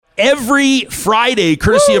Every Friday,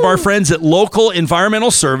 courtesy of our friends at Local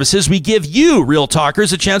Environmental Services, we give you, Real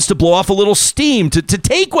Talkers, a chance to blow off a little steam, to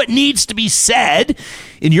take what needs to be said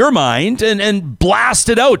in your mind and blast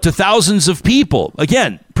it out to thousands of people.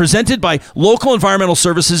 Again, presented by Local Environmental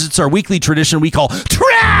Services. It's our weekly tradition we call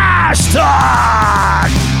Trash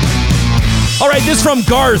Talk! All right, this from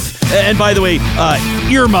Garth. And by the way,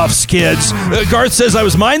 earmuffs, kids. Garth says, I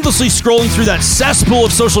was mindlessly scrolling through that cesspool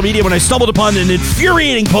of social media when I stumbled upon an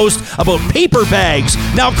infuriating post about paper bags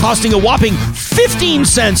now costing a whopping 15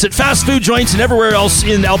 cents at fast food joints and everywhere else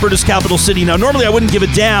in Alberta's capital city. Now, normally I wouldn't give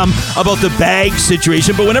a damn about the bag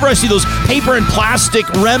situation, but whenever I see those paper and plastic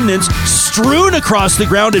remnants strewn across the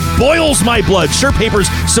ground, it boils my blood. Sure, paper's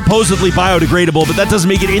supposedly biodegradable, but that doesn't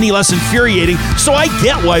make it any less infuriating, so I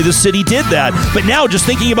get why the city did that. But now, just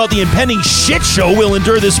thinking about the impending shit show we'll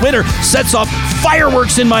endure this winter sets off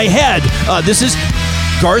fireworks in my head. This is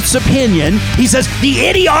Garth's opinion. He says, the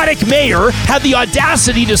idiotic mayor had the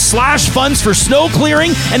audacity to slash funds for snow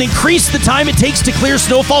clearing and increase the time it takes to clear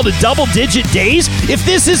snowfall to double-digit days. If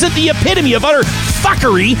this isn't the epitome of utter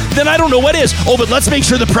fuckery, then I don't know what is. Oh, but let's make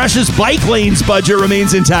sure the precious bike lanes budget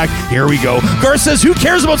remains intact. Here we go. Garth says, who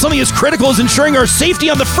cares about something as critical as ensuring our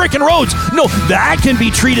safety on the frickin' roads? No, that can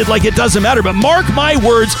be treated like it doesn't matter, but mark my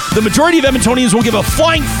words, the majority of Edmontonians won't give a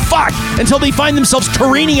flying fuck until they find themselves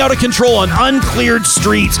careening out of control on uncleared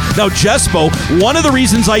streets. Now, Jespo, one of the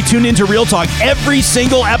reasons I tune into Real Talk every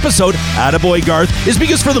single episode, attaboy Garth, is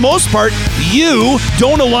because for the most part, you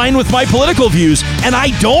don't align with my political views, and I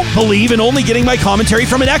don't believe in only getting my commentary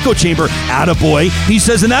from an echo chamber, attaboy. He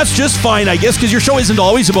says, and that's just fine, I guess, because your show isn't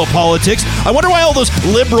always about politics. I wonder why all those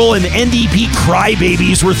Liberal and NDP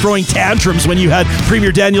crybabies were throwing tantrums when you had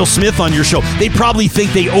Premier Daniel Smith on your show. They probably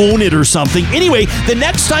think they own it or something. Anyway, the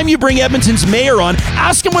next time you bring Edmonton's mayor on,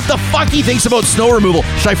 ask him what the fuck he thinks about snow removal.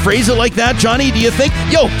 Should I phrase it like that, Johnny? Do you think?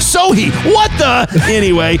 Yo, Sohi, what the?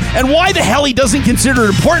 Anyway, and why the hell he doesn't consider it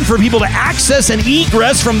important for people to access and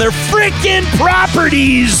egress from their frickin'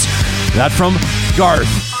 properties? That from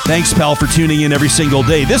Garth. Thanks, pal, for tuning in every single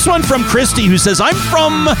day. This one from Christy, who says, I'm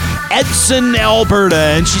from Edson, Alberta,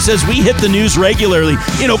 and she says, we hit the news regularly.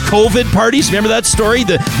 You know, COVID parties. Remember that story?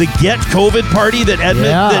 The Get COVID party that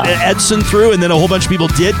Edson threw, and then a whole bunch of people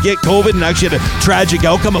did get COVID and actually had a tragic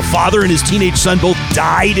outcome. A father and his teenage son both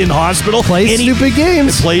died in hospital. Play stupid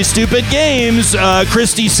games.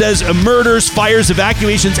 Christy says, murders, fires,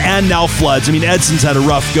 evacuations, and now floods. I mean, Edson's had a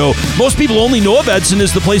rough go. Most people only know of Edson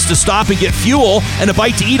as the place to stop and get fuel and a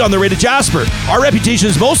bite to eat on their way to Jasper. Our reputation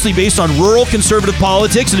is mostly based on rural conservative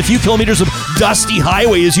politics and a few kilometers of dusty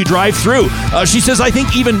highway as you drive through. She says, I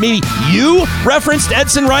think even maybe you referenced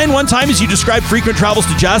Edson, Ryan, one time as you described frequent travels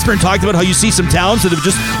to Jasper and talked about how you see some towns that have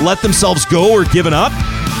just let themselves go or given up.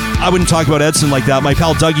 I wouldn't talk about Edson like that. My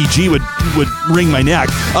pal Dougie G would wring my neck.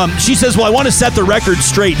 She says, well, I want to set the record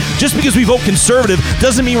straight. Just because we vote conservative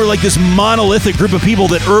doesn't mean we're like this monolithic group of people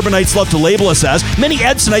that urbanites love to label us as. Many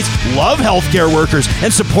Edsonites love healthcare workers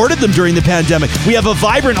and supported them during the pandemic. We have a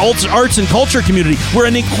vibrant arts and culture community. We're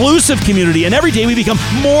an inclusive community, and every day we become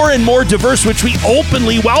more and more diverse, which we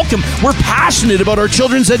openly welcome. We're passionate about our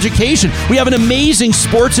children's education. We have an amazing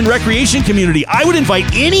sports and recreation community. I would invite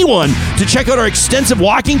anyone to check out our extensive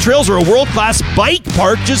walking trails or a world-class bike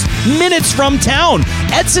park just minutes from town.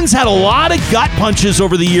 Edson's had a lot of gut punches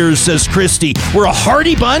over the years, says Christy. We're a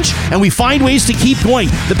hardy bunch, and we find ways to keep going.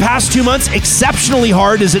 The past 2 months, exceptionally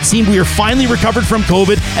hard, as it seemed we are finally recovered from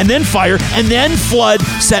COVID, and then fire, and then flood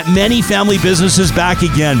set many family businesses back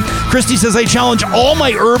again. Christy says, I challenge all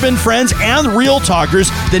my urban friends and Real Talkers,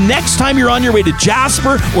 the next time you're on your way to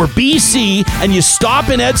Jasper or BC, and you stop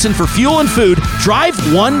in Edson for fuel and food, drive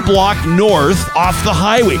 1 block north off the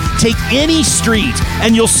highway. Take any street,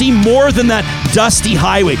 and you'll see more than that dusty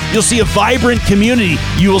highway. You'll see a vibrant community.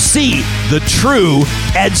 You will see the true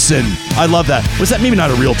Edson. I love that. Was that maybe not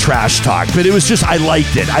a real trash talk, but it was just, I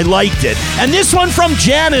liked it. And this one from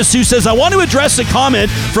Janice, who says, I want to address a comment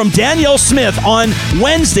from Danielle Smith on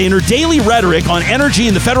Wednesday in her daily rhetoric on energy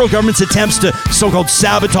and the federal government's attempts to so-called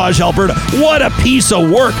sabotage Alberta. What a piece of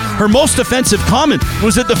work. Her most offensive comment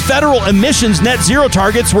was that the federal emissions net zero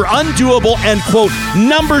targets were undoable and, quote,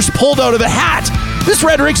 numbers pulled out of a hat. This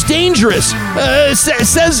rhetoric's dangerous,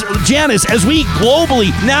 says Janice, as we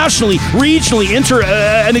globally, nationally, regionally enter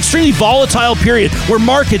an extremely volatile period where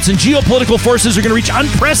markets and geopolitical forces are going to reach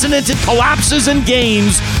unprecedented collapses and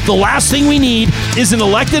gains. The last thing we need is an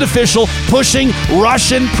elected official pushing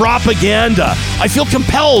Russian propaganda. I feel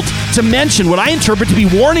compelled to mention what I interpret to be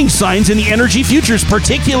warning signs in the energy futures,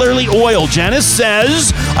 particularly oil. Janice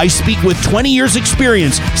says, I speak with 20 years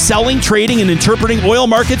experience selling, trading, and interpreting oil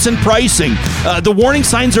markets and pricing. The The warning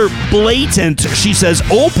signs are blatant, she says.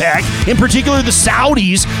 OPEC, in particular the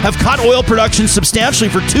Saudis, have cut oil production substantially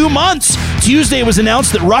for 2 months. Tuesday it was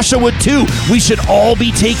announced that Russia would too. We should all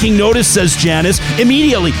be taking notice, says Janice.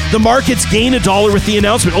 Immediately, the markets gain $1 with the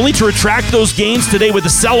announcement, only to retract those gains today with a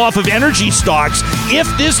sell-off of energy stocks. If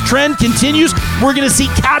this trend continues, we're going to see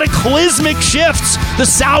cataclysmic shifts. The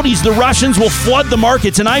Saudis, the Russians will flood the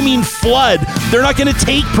markets, and I mean flood. They're not going to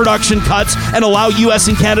take production cuts and allow U.S.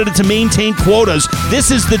 and Canada to maintain quotas. This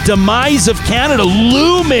is the demise of Canada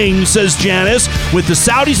looming, says Janice, with the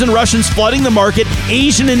Saudis and Russians flooding the market,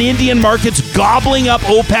 Asian and Indian markets gobbling up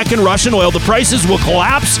OPEC and Russian oil. The prices will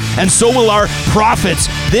collapse, and so will our profits.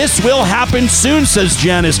 This will happen soon, says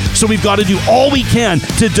Janice, so we've got to do all we can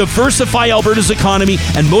to diversify Alberta's economy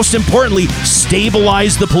and, most importantly,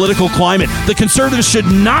 stabilize the political climate. The Conservatives should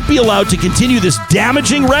not be allowed to continue this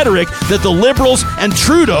damaging rhetoric that the Liberals and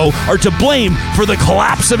Trudeau are to blame for the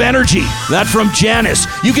collapse of energy. That from Janice.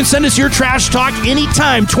 You can send us your trash talk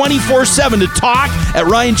anytime, 24/7 to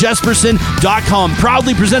talk@ryanjesperson.com.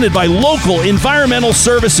 Proudly presented by Local Environmental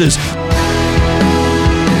Services.